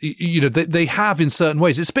 You know, they have in certain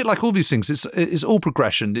ways. It's a bit like all these things. It's all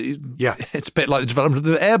progression. It's a bit like the development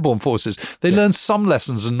of the airborne forces. They learn some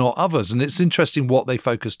lessons and not others, and it's interesting what they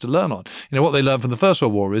focus to learn on. You know, what they learned from the First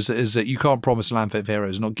World War is that you can't promise land fit for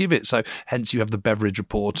heroes and not give it. So hence you have the Beveridge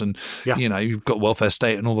Report, and you know, you've got welfare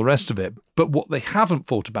state and all the rest of it. But what they haven't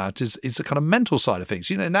thought about is the kind of mental side of things.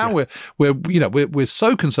 You know, now we're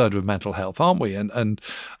so concerned with mental health, aren't we? And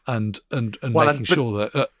making sure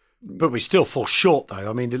that. But we still fall short, though.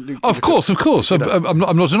 I mean, of course. I'm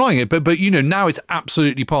not denying it, but you know, now it's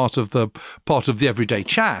absolutely part of the everyday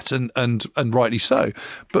chat, and rightly so.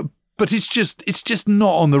 But it's just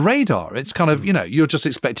not on the radar. It's kind of, you know, you're just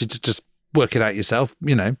expected to just work it out yourself,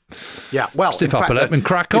 you know. Yeah, well, stiff upper lip and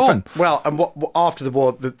crack on. And what after the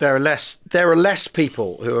war, there are less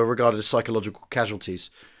people who are regarded as psychological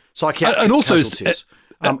casualties, psychiatric and also casualties.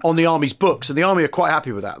 On the army's books, and the army are quite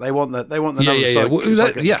happy with that. They want the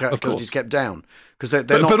number of casualties kept down because they're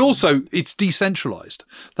not. But also, it's decentralized.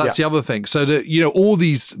 That's the other thing. So that, you know, all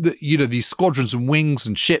these squadrons and wings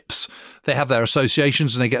and ships, they have their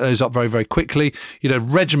associations, and they get those up very, very quickly. You know,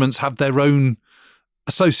 regiments have their own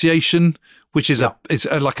association, which is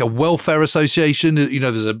like a welfare association. You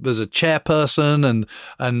know, there's a chairperson,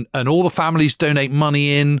 and all the families donate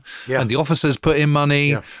money in, and the officers put in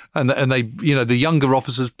money, and they, you know, the younger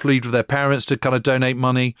officers plead with their parents to kind of donate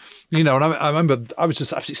money. You know, and I remember I was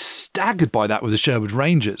just absolutely staggered by that with the Sherwood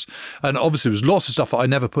Rangers, and obviously there was lots of stuff that I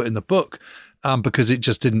never put in the book. Because it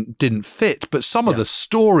just didn't fit. But some of the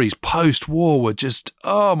stories post-war were just,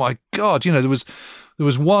 oh my God! You know, there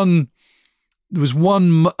was one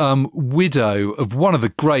widow of one of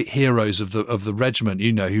the great heroes of the regiment,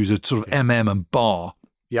 you know, who's a sort of MM and Bar.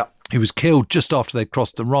 Yeah. Who was killed just after they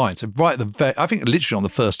crossed the Rhine. So right at I think literally on the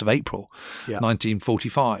 1st of April,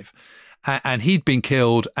 1945. And he'd been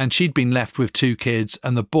killed, and she'd been left with 2 kids,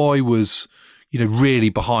 and the boy was, you know, really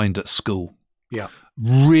behind at school. Yeah.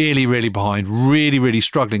 Really, really behind, really, really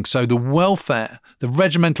struggling. So the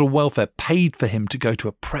regimental welfare paid for him to go to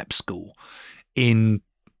a prep school in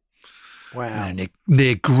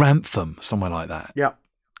near Grantham, somewhere like that. Yeah.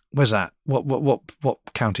 Where's that? What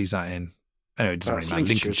county's that in? Anyway, it doesn't really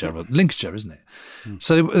matter. Lincolnshire, isn't it?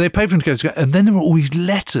 So they paid for him to go to school, and then there were all these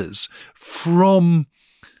letters from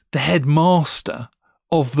the headmaster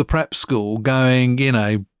of the prep school going, you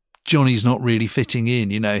know, Johnny's not really fitting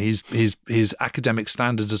in. You know, his academic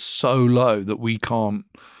standards are so low that we can't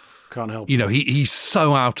help. You know, he's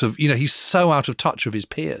so out of touch with his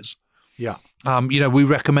peers. Yeah. You know, we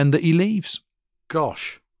recommend that he leaves.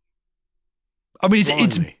 Gosh. I mean,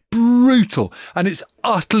 it's brutal, and it's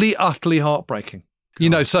utterly, utterly heartbreaking. God. You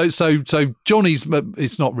know, so Johnny's,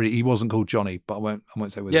 it's not really, he wasn't called Johnny, but I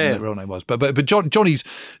won't say what his real name was. But Johnny's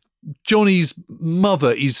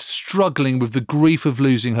mother is struggling with the grief of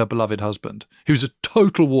losing her beloved husband, who's a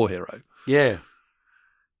total war hero. Yeah.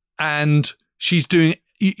 And she's doing,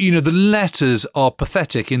 you know, the letters are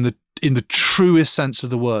pathetic in in the truest sense of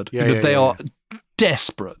the word. They are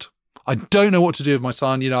desperate. I don't know what to do with my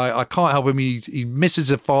son. I can't help him. He misses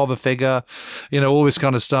a father figure, all this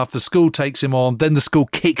kind of stuff. The school takes him on. Then the school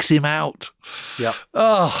kicks him out. Yeah.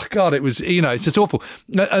 Oh, God, it was, it's just awful.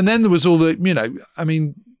 And then there was all the,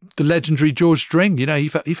 the legendary George Dring, he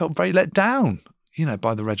felt very let down,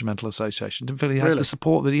 by the Regimental Association. Didn't feel he had the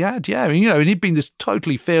support that he had. Yeah. And he'd been this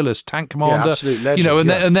totally fearless tank commander, absolute legend,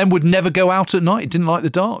 and then would never go out at night. Didn't like the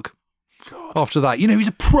dark. After that, he's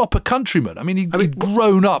a proper countryman. He'd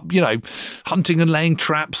grown up, hunting and laying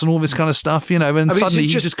traps and all this kind of stuff, and suddenly he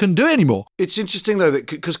just couldn't do it anymore. It's interesting though that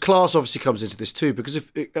because class obviously comes into this too. Because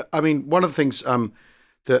one of the things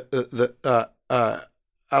that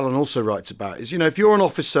Alan also writes about is if you're an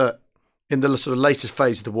officer in the sort of latest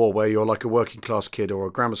phase of the war, where you're like a working class kid or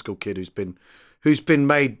a grammar school kid who's been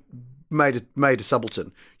made a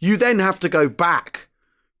subaltern, you then have to go back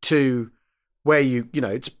to where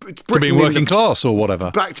it's to being working class or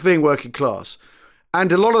whatever. Back to being working class.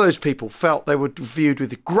 And a lot of those people felt they were viewed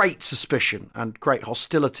with great suspicion and great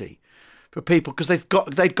hostility for people because they'd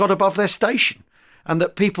got above their station, and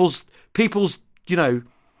that people's the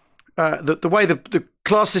way the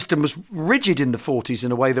class system was rigid in the 40s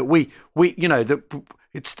in a way that we that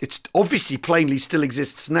it's obviously plainly still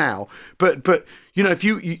exists now, but if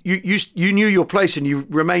you knew your place and you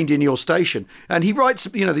remained in your station. And he writes,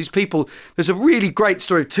 these people, there's a really great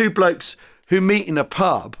story of two blokes who meet in a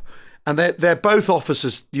pub, and they're both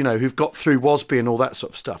officers, who've got through WASB and all that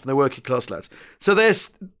sort of stuff, and they're working class lads. So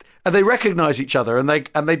they recognise each other, and they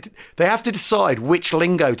have to decide which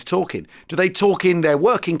lingo to talk in. Do they talk in their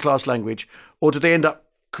working class language, or do they end up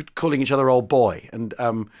calling each other old boy and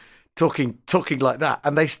talking like that?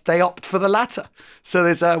 And they opt for the latter. So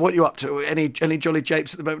there's what you up to? Any jolly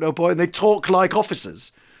japes at the moment, old boy? And they talk like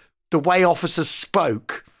officers, the way officers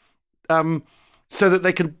spoke, so that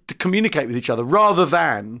they can communicate with each other rather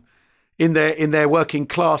than in their working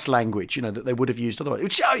class language, that they would have used otherwise.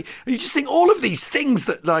 And you just think all of these things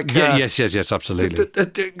that yes, absolutely,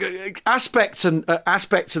 aspects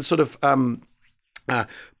and sort of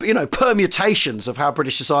permutations of how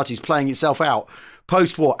British society is playing itself out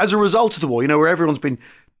post-war as a result of the war. Where everyone's been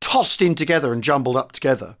tossed in together and jumbled up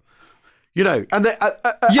together. And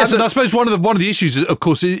yes, and I suppose one of the issues, of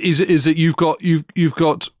course, is that you've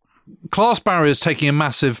got class barriers taking a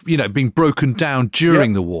massive, being broken down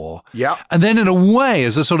during the war. Yeah. And then in a way,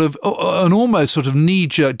 as a sort of an almost sort of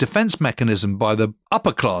knee-jerk defense mechanism by the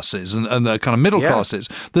upper classes and the kind of middle classes,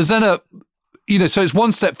 there's then so it's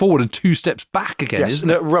one step forward and two steps back again, isn't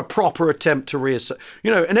it? A proper attempt to reassert,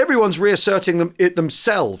 and everyone's reasserting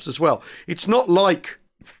themselves as well. It's not like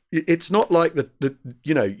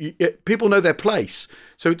people know their place.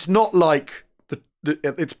 So it's not like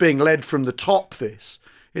it's being led from the top, this.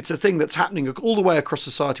 It's a thing that's happening all the way across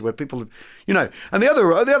society where people, and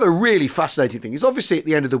the other really fascinating thing is obviously at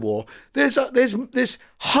the end of the war, there's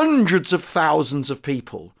hundreds of thousands of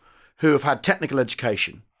people who have had technical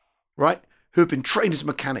education, right? Who have been trained as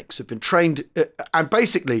mechanics, who've been trained, and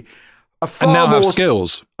basically have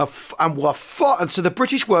skills. And so the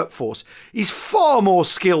British workforce is far more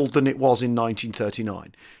skilled than it was in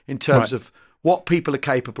 1939 in terms of what people are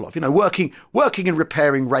capable of. Working and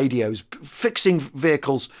repairing radios, fixing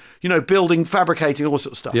vehicles, building, fabricating, all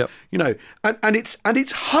sorts of stuff. Yep. And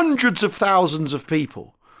it's hundreds of thousands of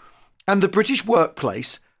people, and the British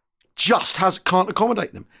workplace just can't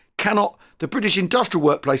accommodate them. The British industrial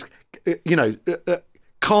workplace,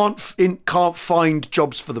 can't find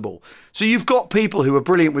jobs for them all. So you've got people who are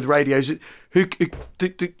brilliant with radios who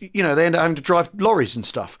they end up having to drive lorries and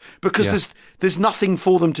stuff because there's nothing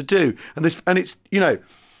for them to do. And it's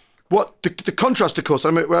what the contrast, of course,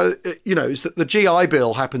 is that the GI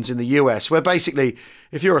Bill happens in the US, where basically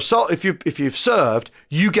if you've served,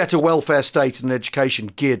 you get a welfare state and an education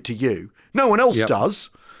geared to you. No one else does,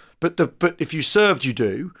 but if you served, you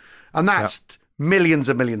do, and that's millions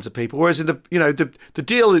and millions of people. Whereas in the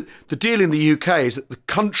deal in the UK is that the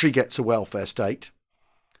country gets a welfare state,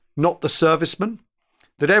 not the serviceman.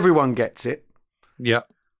 That everyone gets it. Yeah.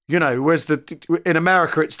 Whereas in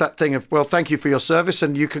America it's that thing of, well, thank you for your service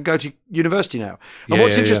and you can go to university now. And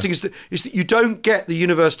what's interesting is that you don't get the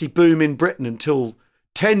university boom in Britain until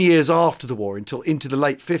 10 years after the war, until into the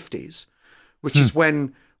late 50s, which is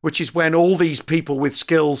when all these people with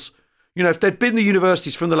skills. If there'd been the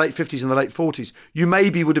universities from the late 50s and the late 40s, you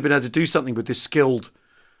maybe would have been able to do something with this skilled,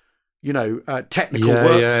 technical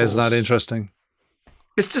workforce. Yeah, isn't that interesting?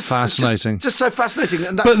 It's just fascinating. Just so fascinating.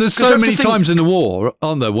 And but there's so many times in the war,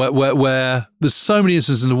 aren't there, where there's so many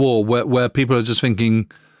instances in the war where people are just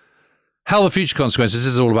thinking, hell, the future consequences,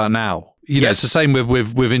 this is all about now. You know, it's the same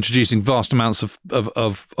with introducing vast amounts of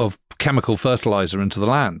chemical fertilizer into the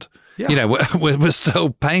land. Yeah. You know, we're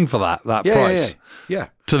still paying for that price. Yeah.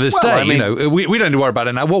 To this day, I mean, you know, we don't need to worry about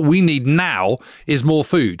it now. What we need now is more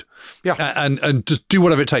food. Yeah. And just do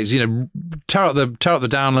whatever it takes. You know, tear up the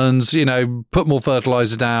downlands. You know, put more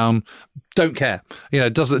fertilizer down. Don't care. You know,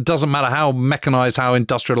 it doesn't matter how mechanized, how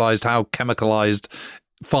industrialized, how chemicalized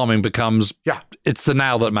farming becomes. Yeah. It's the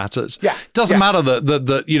now that matters. Yeah. It doesn't matter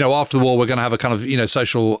that you know, after the war we're going to have a kind of, you know,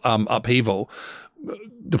 social upheaval.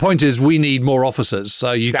 The point is, we need more officers,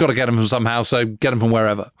 so you've got to get them from somehow. So get them from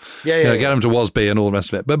wherever. You know, get them to WASB and all the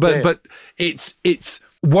rest of it. But it's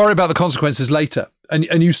worry about the consequences later,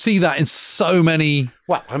 and you see that in so many.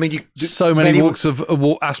 Well, I mean, so many walks of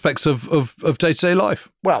aspects of day-to-day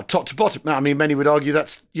life. Well, top to bottom. I mean, many would argue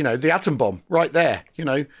that's, you know, the atom bomb right there. You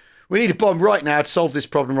know, we need a bomb right now to solve this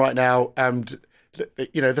problem right now, and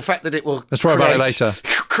you know, the fact that it will. Let's worry about it later.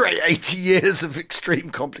 Create 80 years of extreme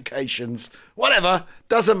complications. Whatever,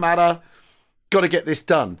 doesn't matter. Got to get this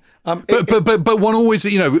done. But one always,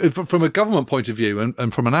 you know, from a government point of view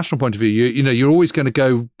and from a national point of view, you know, you're always going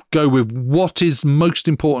to go with what is most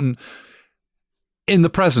important in the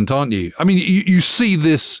present, aren't you? I mean, you see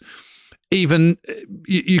this. Even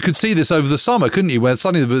you could see this over the summer, couldn't you? Where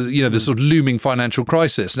suddenly there was, you know, this sort of looming financial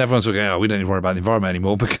crisis, and everyone's going, "Oh, we don't need to worry about the environment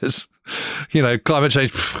anymore because, you know, climate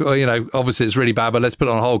change. You know, obviously it's really bad, but let's put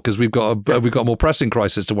it on hold because we've got a more pressing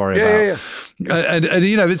crisis to worry about." And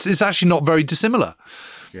you know, it's actually not very dissimilar.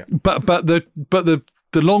 Yeah. But the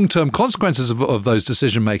long term consequences of those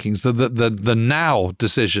decision makings, the now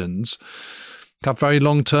decisions, have very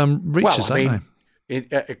long term reaches, don't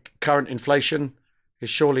they? Current inflation is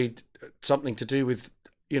surely something to do with,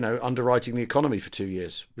 you know, underwriting the economy for 2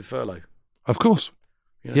 years with furlough. Of course.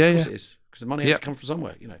 You know, of course it is. Because the money has to come from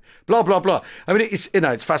somewhere, you know. Blah, blah, blah. I mean, it's, you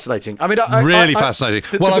know, it's fascinating. I mean, really fascinating.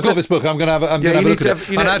 I've got this book. I'm going to have a look at it.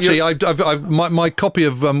 And actually, I've my copy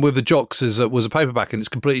of With the Jocks was a paperback, and it's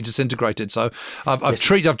completely disintegrated. So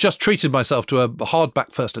I've just treated myself to a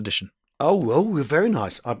hardback first edition. Oh, very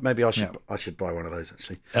nice. Maybe I should buy one of those,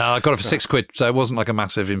 actually. I got it for £6, so it wasn't like a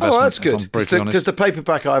massive investment. Oh, that's good. Because the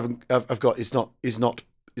paperback I've got is not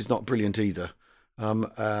brilliant either.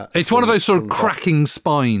 It's one of those sort of cracking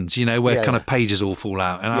spines, you know, where kind of pages all fall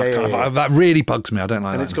out, and that really bugs me. I don't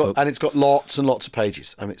like that. And it's got lots and lots of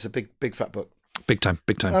pages. I mean, it's a big fat book. Big time.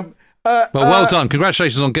 Well done.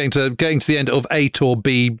 Congratulations on getting to the end of A to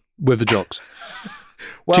B with the Jocks.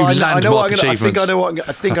 Well, I think I know what I'm going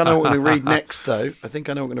to read next, though. I think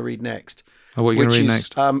I know what I'm going to read next. Oh, what are you going to read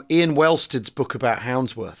next? Ian Wellstead's book about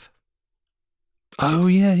Houndsworth. Oh,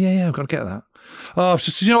 yeah. I've got to get that. Oh,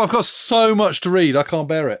 I've got so much to read. I can't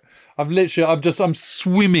bear it. I'm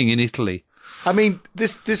swimming in Italy. I mean,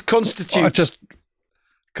 this constitutes.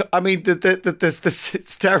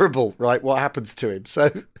 It's terrible, right? What happens to him?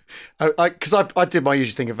 So, because I did my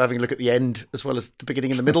usual thing of having a look at the end as well as the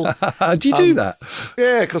beginning and the middle. Do you do that?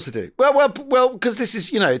 Yeah, of course I do. Well, because this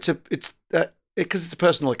is, you know, because it's a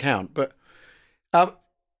personal account. But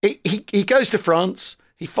he goes to France.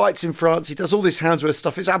 He fights in France. He does all this Houndsworth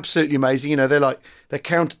stuff. It's absolutely amazing. You know, they're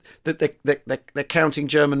counting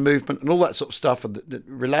German movement and all that sort of stuff, and they're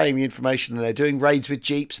relaying the information. And they're doing raids with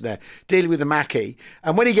jeeps, and they're dealing with the Mackie.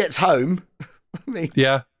 And when he gets home,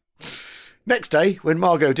 next day when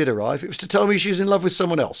Margot did arrive, it was to tell me she was in love with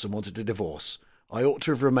someone else and wanted a divorce. I ought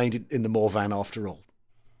to have remained in the Morvan after all.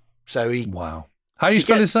 So wow. How do you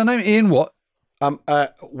spell his surname? Ian what?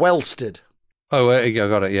 Wellstead. Oh, there you go.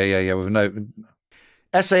 Got it. Yeah. With a note.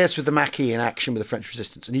 SAS with the Mackie in action with the French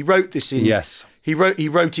resistance, and he wrote this in. Yes, he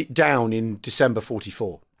wrote it down in December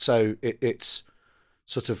 1944, so it's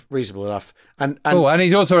sort of reasonable enough. And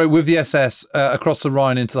he also wrote with the SS across the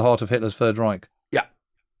Rhine into the heart of Hitler's Third Reich. Yeah,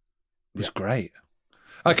 it's great.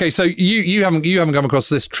 Okay, so you haven't come across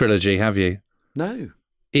this trilogy, have you? No.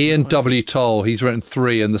 Ian W. Toll, he's written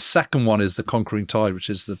 3, and the second one is The Conquering Tide, which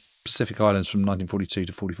is the Pacific Islands from 1942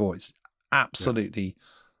 to 44. It's absolutely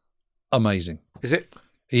amazing. Is it?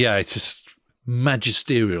 Yeah, it's just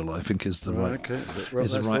magisterial, I think is the right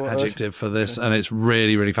adjective for this, and it's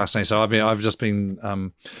really, really fascinating. So I've just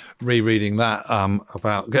been rereading that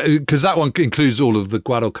about, because that one includes all of the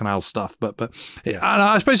Guadalcanal stuff, but and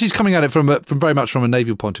I suppose he's coming at it from very much from a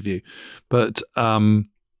naval point of view, but I mean,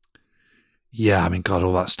 God,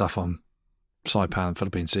 all that stuff on Saipan and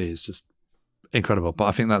Philippine Sea is just incredible. But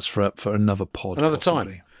I think that's for another pod, another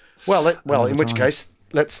time. Well, in which case,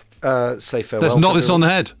 let's say farewell. Let's knock this on the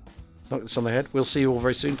head. Knock this on the head. We'll see you all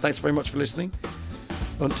very soon. Thanks very much for listening.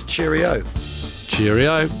 And cheerio.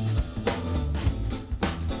 Cheerio.